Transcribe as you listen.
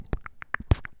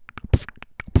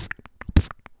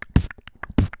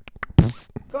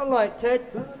Got light, Ted.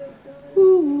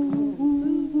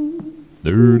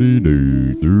 30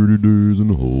 days in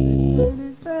the hole.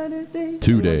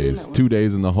 2 days. 2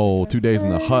 days in the hole. 2 days in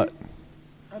the hut.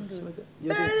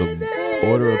 So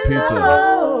order a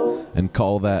pizza and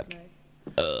call that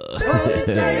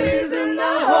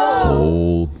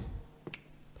hole.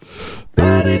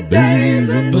 30 days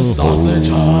in the sausage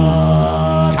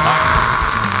hut.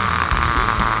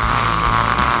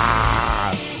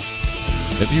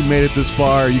 If you made it this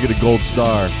far, you get a gold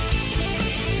star.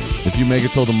 If you make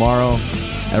it till tomorrow,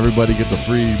 everybody gets a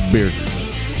free beer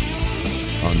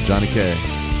on Johnny K.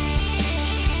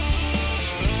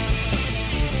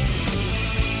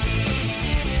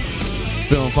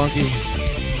 Feeling funky,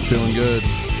 feeling good.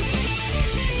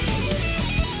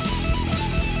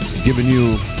 Giving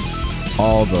you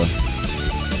all the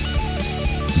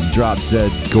drop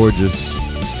dead gorgeous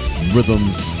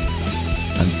rhythms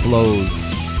and flows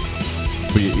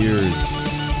for your ears.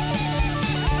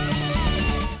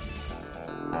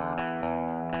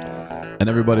 And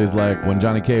everybody's like, when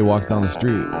Johnny K walks down the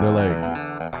street, they're like,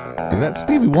 is that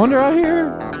Stevie Wonder out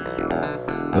here?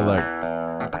 They're like,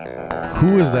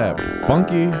 who is that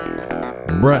funky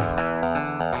brah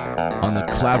on the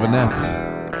clavinets?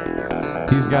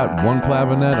 He's got one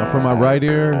clavinet for my right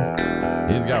ear.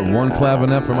 He's got one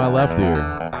clavinet for my left ear.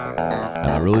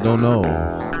 And I really don't know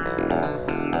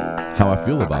how I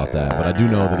feel about that, but I do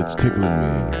know that it's tickling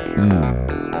me.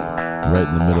 Right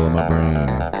in the middle of my brain.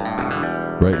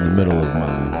 Right in the middle of my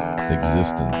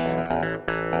existence.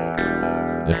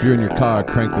 If you're in your car,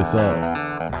 crank this up.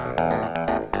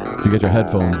 If you get your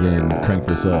headphones in, crank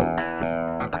this up.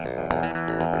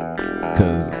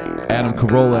 Because Adam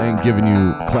Carolla ain't giving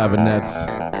you clavinets.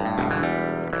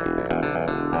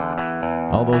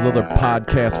 All those other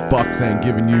podcast fucks ain't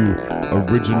giving you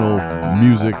original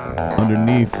music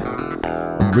underneath.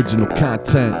 Original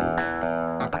content.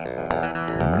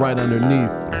 Right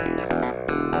underneath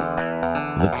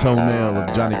the toenail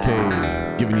of Johnny K,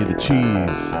 giving you the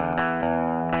cheese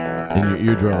in your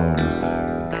eardrums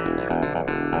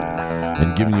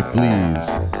and giving you fleas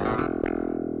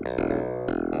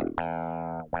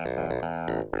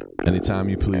anytime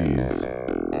you please.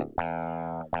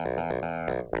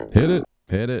 Hit it,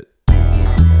 hit it.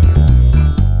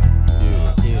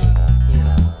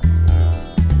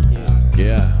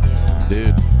 Yeah,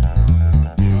 dude.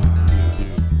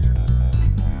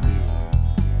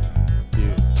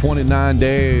 29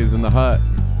 days in the hut.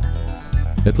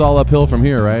 It's all uphill from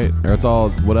here, right? Or it's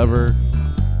all whatever.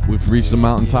 We've reached the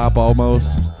mountaintop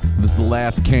almost. This is the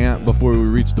last camp before we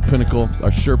reach the pinnacle.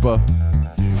 Our Sherpa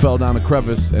fell down a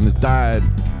crevice and it died.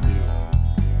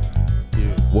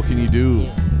 What can you do?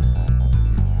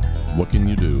 What can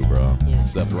you do, bro?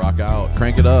 Except rock out.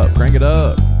 Crank it up. Crank it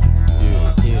up.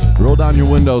 Roll down your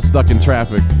window stuck in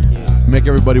traffic. Make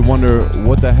everybody wonder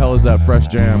what the hell is that fresh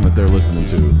jam that they're listening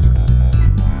to.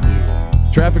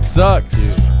 Traffic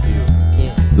sucks.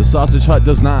 The Sausage Hut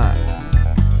does not.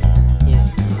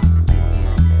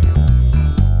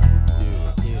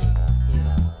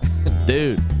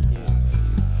 Dude.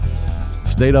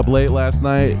 Stayed up late last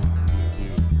night.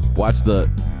 Watched the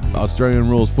Australian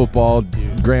Rules football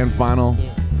grand final.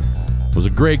 It was a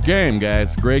great game,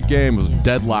 guys. Great game. It was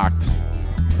deadlocked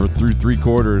through 3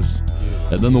 quarters.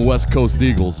 And then the West Coast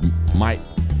Eagles,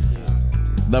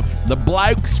 the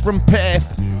blokes from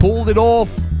Perth pulled it off.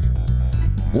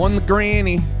 Won the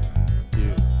granny.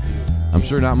 I'm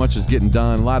sure not much is getting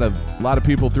done. A lot of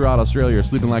people throughout Australia are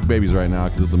sleeping like babies right now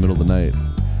because it's the middle of the night.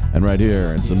 And right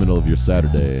here, it's the middle of your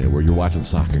Saturday where you're watching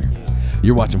soccer.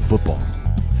 You're watching football.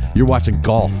 You're watching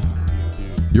golf.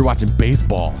 You're watching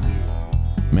baseball.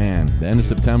 Man, the end of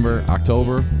September,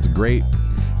 October, it's great.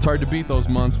 It's hard to beat those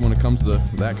months when it comes to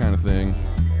that kind of thing.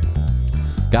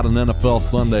 Got an NFL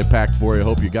Sunday packed for you.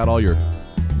 Hope you got all your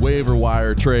waiver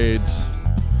wire trades,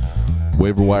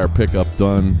 waiver wire pickups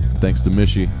done, thanks to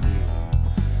Mishy.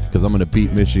 Because I'm going to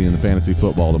beat Mishy in the fantasy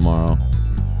football tomorrow.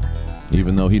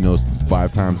 Even though he knows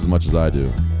 5 times as much as I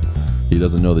do. He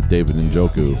doesn't know that David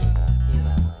Njoku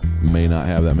may not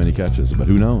have that many catches, but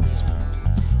who knows?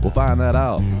 We'll find that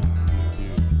out.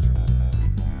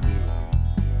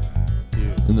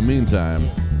 In the meantime,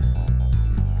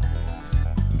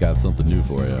 got something new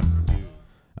for you.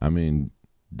 I mean,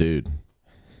 dude.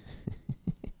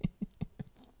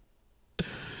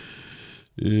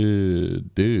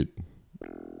 Dude. Dude.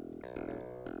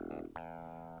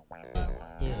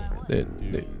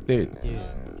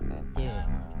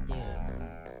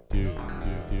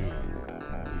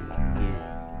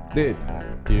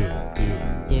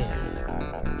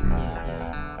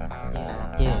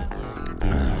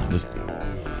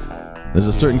 There's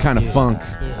a certain kind of funk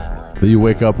that you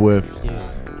wake up with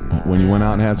when you went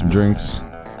out and had some drinks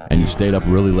and you stayed up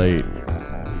really late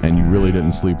and you really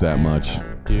didn't sleep that much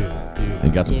and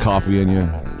you got some coffee in you,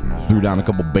 threw down a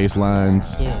couple bass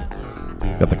lines,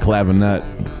 got the clavinet,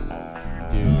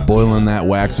 boiling that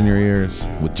wax in your ears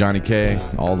with Johnny K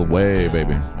all the way,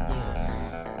 baby.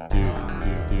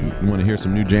 You want to hear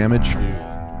some new jammage?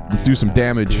 Let's do some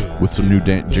damage with some new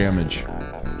jammage.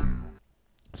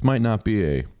 This might not be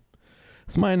a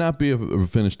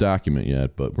finished document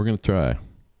yet, but we're gonna try.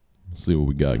 See what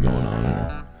we got going on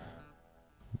here.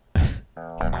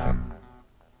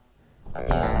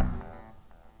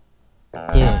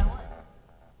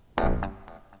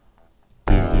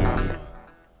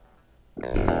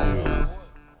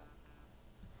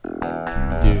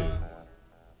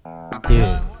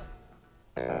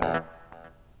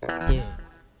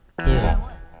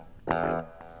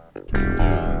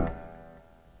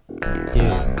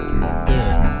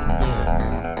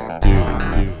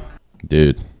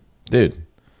 Dude.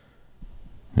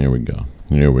 Here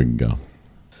we go.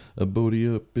 A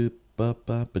booty up, bip, bop,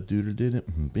 bop, a doodle did it.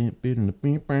 You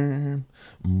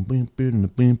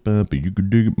could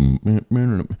dig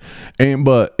it. Ain't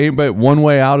but one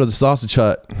way out of the sausage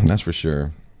hut. That's for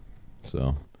sure.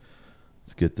 So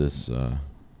let's get this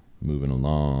moving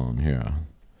along here.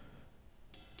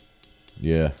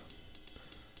 Yeah.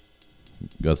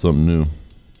 Got something new.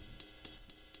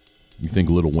 You think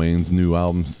Lil Wayne's new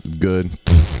album's good?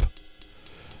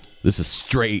 This is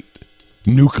straight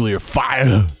nuclear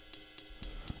fire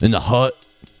in the hut.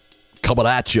 Coming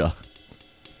at ya.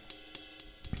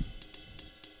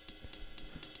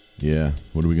 Yeah,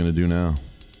 what are we gonna do now?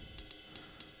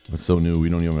 What's so new? We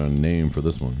don't even have a name for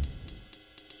this one.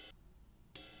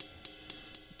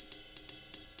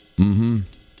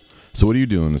 So what are you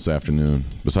doing this afternoon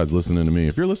besides listening to me?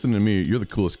 If you're listening to me, you're the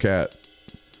coolest cat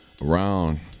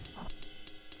around.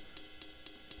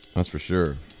 That's for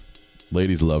sure.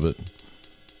 Ladies love it.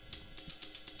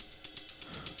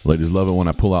 Ladies love it when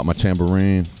I pull out my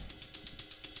tambourine.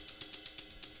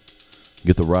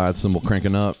 Get the ride cymbal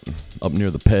cranking up near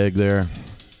the peg there,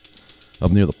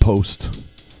 up near the post.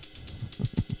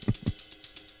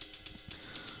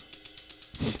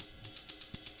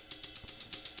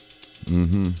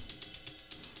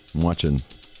 I'm watching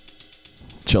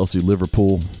Chelsea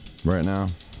Liverpool right now,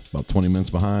 about 20 minutes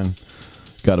behind.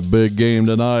 Got a big game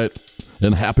tonight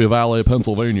in Happy Valley,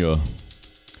 Pennsylvania.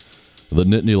 The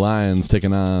Nittany Lions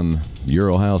taking on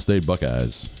your Ohio State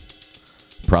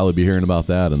Buckeyes. Probably be hearing about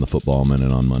that in the Football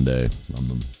Minute on Monday on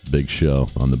the big show,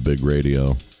 on the big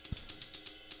radio.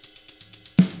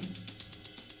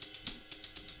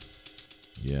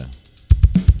 Yeah.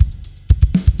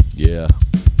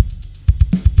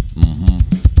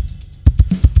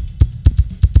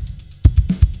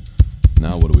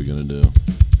 Now what are we going to do?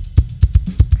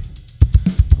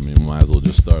 I mean, might as well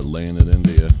just start laying it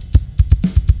into you.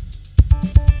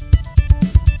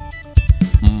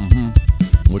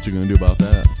 What you gonna do about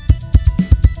that?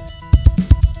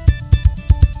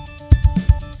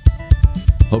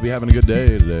 Hope you're having a good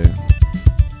day today.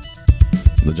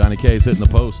 The Johnny K's hitting the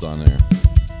post on there.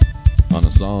 On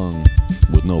a song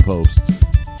with no post.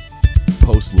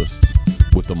 Post list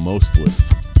with the most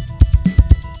list.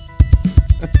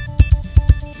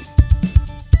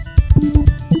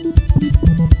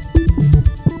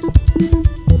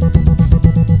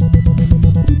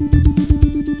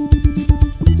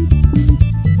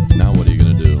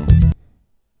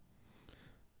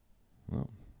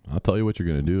 Tell you what you're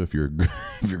gonna do if you're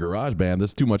garage band.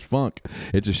 That's too much funk.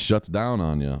 It just shuts down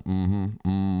on you.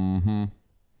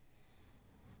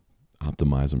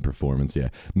 Optimizing performance. Yeah,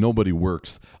 nobody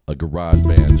works a garage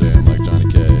band jam like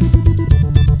Johnny K.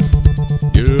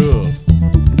 Yeah,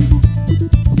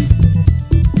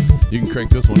 you can crank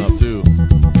this one up too.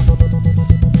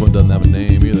 This one doesn't have a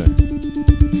name either.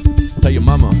 Tell your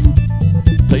mama,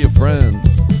 tell your friends.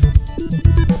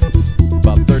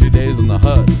 About 30 days in the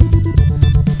hut.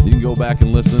 You can go back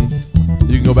and listen.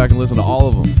 You can go back and listen to all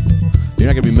of them. You're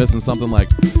not going to be missing something like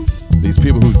these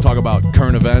people who talk about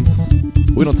current events.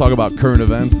 We don't talk about current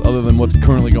events other than what's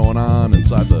currently going on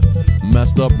inside the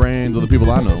messed up brains of the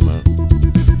people I know, man.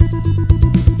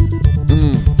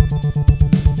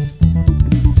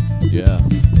 Yeah.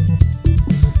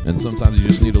 And sometimes you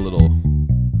just need a little.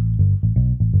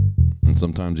 And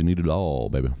sometimes you need it all,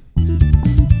 baby.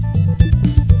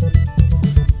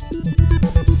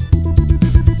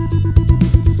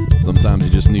 Sometimes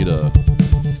you just need a.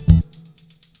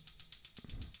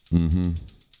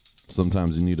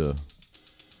 Sometimes you need a.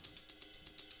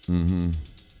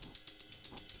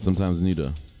 Sometimes you need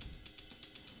a.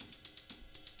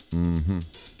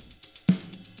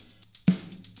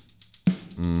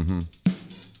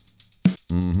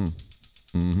 Mm-hmm.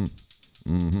 Mm-hmm.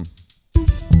 Mm-hmm.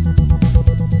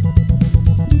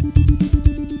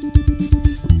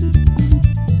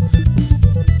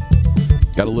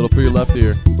 Got a little for your left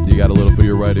ear. You got a little for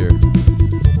your right ear.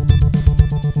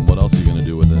 What else are you gonna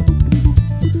do with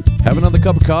it? Have another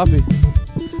cup of coffee.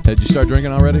 Did you start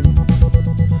drinking already?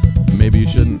 Maybe you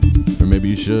shouldn't, or maybe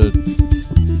you should.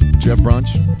 Did you have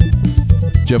brunch?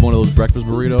 Did you have one of those breakfast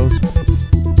burritos?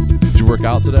 Did you work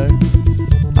out today?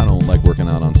 I don't like working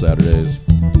out on Saturdays.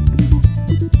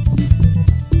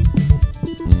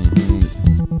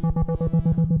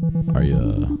 Mm-hmm. Are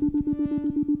you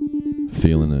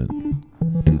feeling it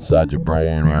inside your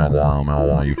brain right now, man?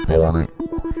 Are you feeling it?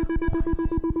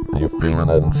 Are you feeling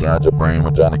it inside your brain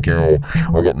with Johnny K?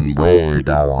 We're getting way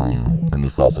down in the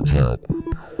sausage hut.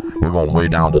 We're going way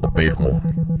down to the basement.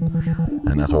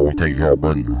 And that's where we take care of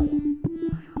business.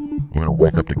 We're gonna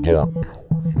wake up the Gimp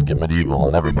and get medieval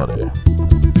on everybody.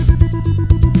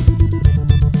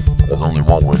 There's only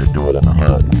one way to do it in the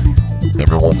hut.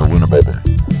 Everyone's a winner, baby.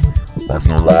 That's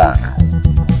no lie.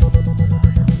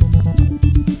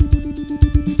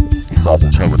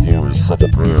 Sausage hut with you is such a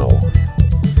thrill.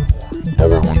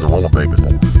 Everyone's a winner, baby.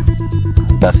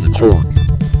 That's the truth.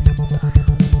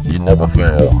 You never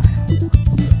fail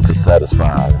to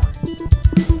satisfy.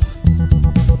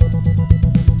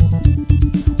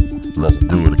 Let's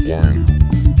do it again.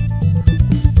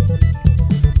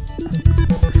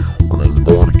 Let's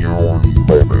do it again,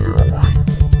 baby.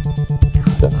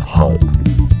 In the hut.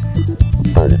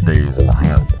 30 days in the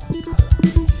hut.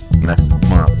 Next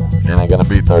month. It ain't gonna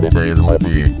be 30 days. It might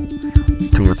be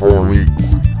 2 or 3 a week.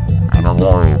 I don't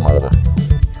know, mother.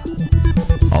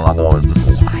 All I know is this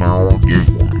is funky.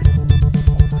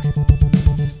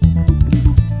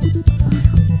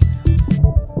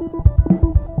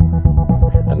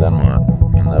 And then what?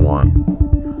 And then what?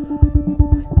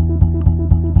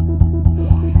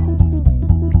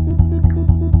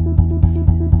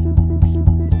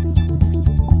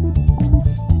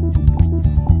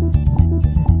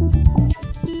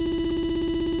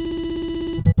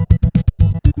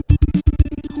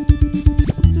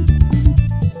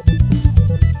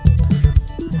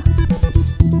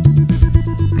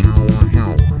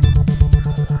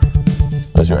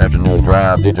 That's your afternoon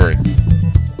drive, DJ.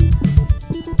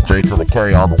 J to the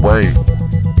K all the way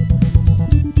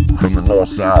from the north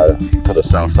side to the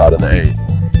south side of the A.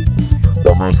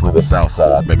 Though mostly the south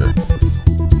side, baby.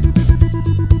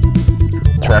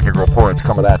 Traffic reports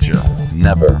coming at you.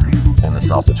 Never in the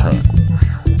sausage hut.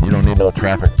 You don't need no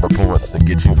traffic reports to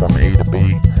get you from A to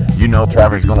B. You know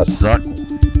traffic's gonna suck.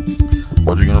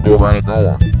 What you gonna do about it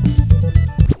then?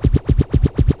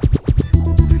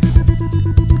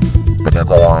 But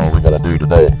that's all we gotta do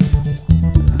today.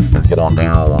 Let's get on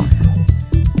down.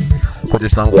 Put your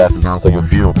sunglasses on so you'll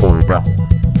feel cool, bro.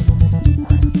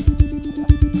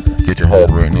 Get your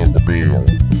head where it needs to be and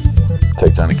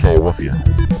take Johnny K with you.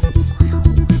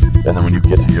 And then when you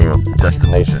get to your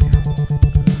destination,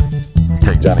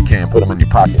 take Johnny K and put him in your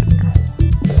pocket.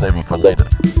 Save him for later.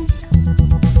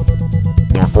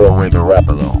 Don't throw away the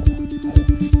wrapper though.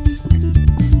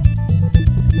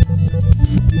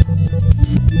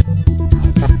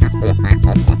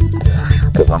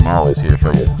 Cause I'm always here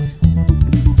for you.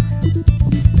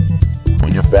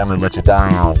 When your family let you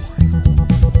down,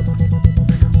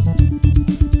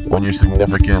 when your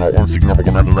significant or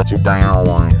insignificant other let you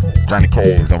down, Johnny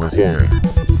K is always here.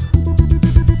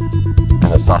 In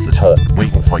the sausage hut,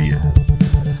 waiting for you.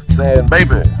 Saying,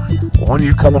 baby, when are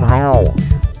you coming home?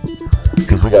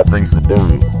 Cause we got things to do.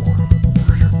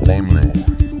 Namely,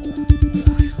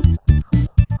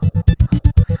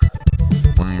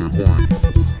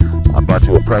 I bought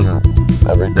you a present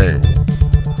every day.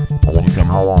 And when you come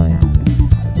home,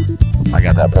 I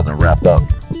got that present wrapped up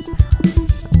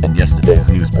in yesterday's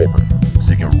newspaper.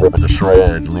 So you can rip it to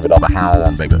shreds, leave it all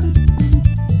behind, baby.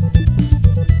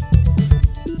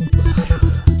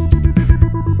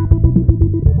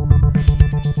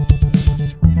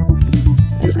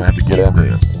 You're just gonna have to get into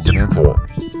it. Get into it.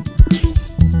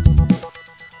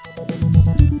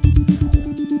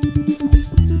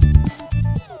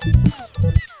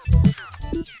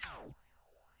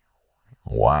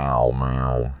 Wow,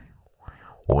 man.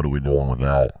 What are we doing with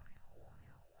that?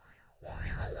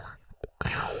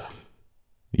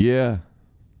 Yeah.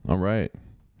 All right.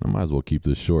 I might as well keep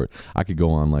this short. I could go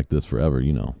on like this forever,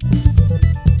 you know.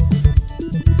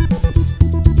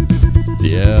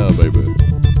 Yeah, baby.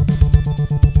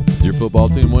 Your football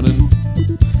team winning?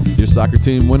 Your soccer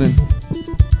team winning?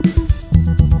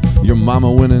 Your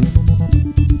mama winning?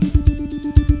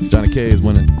 Johnny K is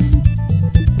winning.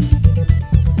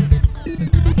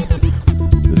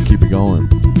 Let's keep it going.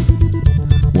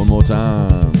 One more time.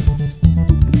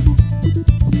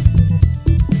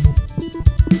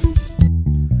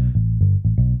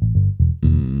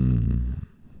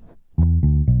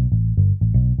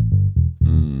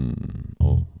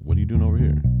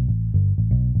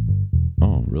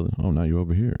 Oh, now you're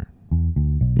over here.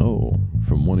 Oh,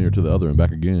 from one ear to the other and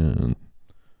back again.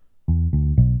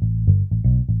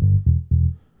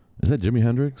 Is that Jimi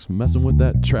Hendrix messing with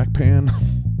that track pan?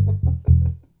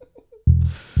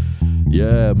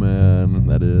 Yeah, man,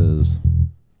 that is.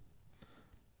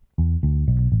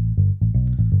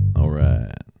 All right.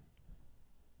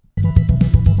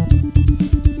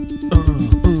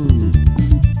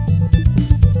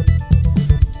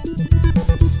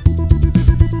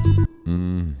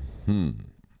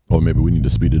 Or maybe we need to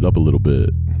speed it up a little bit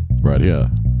right here.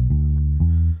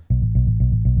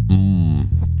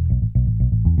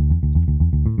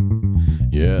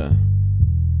 Yeah.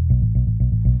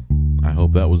 I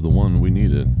hope that was the one we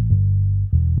needed.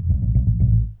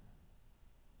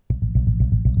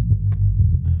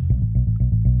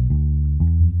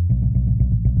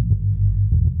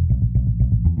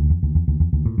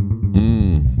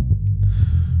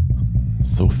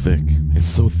 It's so thick. It's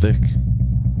so thick.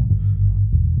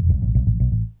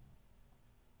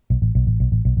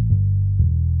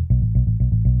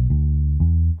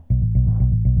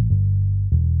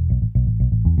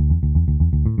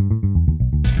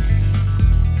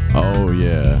 Oh,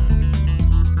 yeah.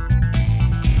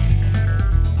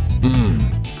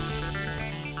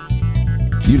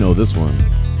 You know this one.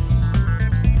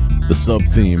 The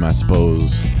sub-theme, I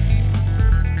suppose.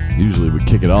 Usually we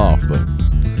kick it off, but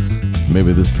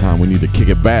maybe this time we need to kick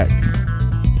it back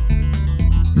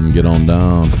and get on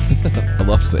down. I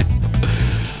love saying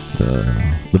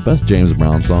the best James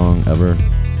Brown song ever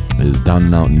is Down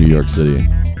and Out in New York City.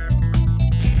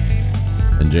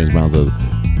 And James Brown says,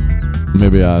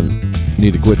 maybe I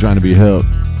need to quit trying to be hip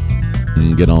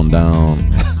and get on down.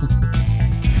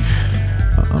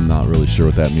 I'm not really sure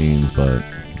what that means, but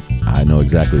I know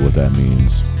exactly what that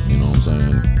means. You know what I'm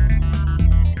saying?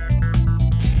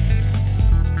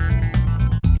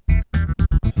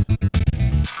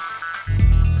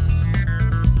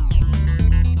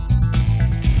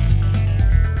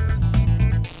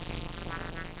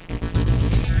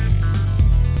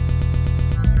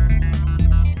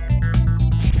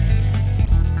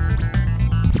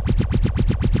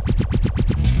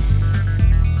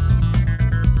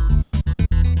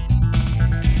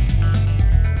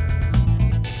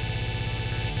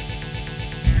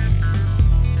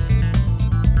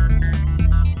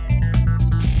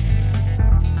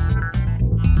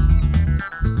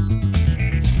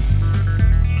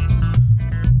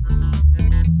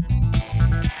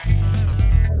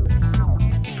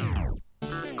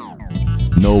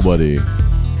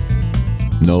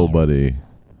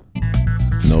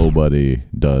 Nobody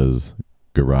does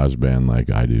GarageBand like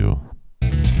I do.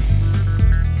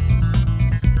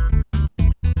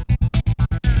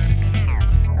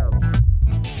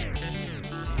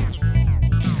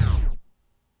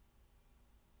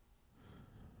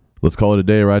 Let's call it a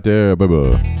day right there, baby.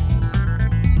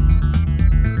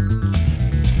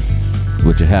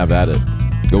 Let you have at it.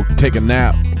 Go take a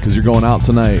nap, because you're going out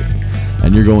tonight,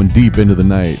 and you're going deep into the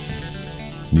night.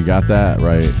 You got that,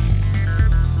 right?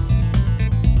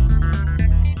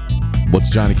 What's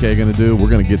Johnny K gonna do? We're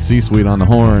gonna get C-Suite on the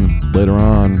horn later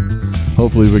on.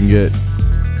 Hopefully we can get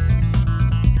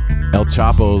El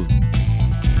Chapo's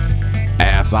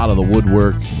ass out of the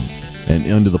woodwork and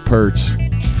into the perch.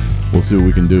 We'll see what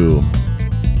we can do.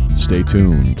 Stay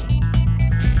tuned.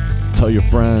 Tell your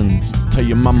friends, tell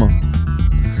your mama,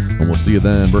 and we'll see you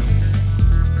then, bro.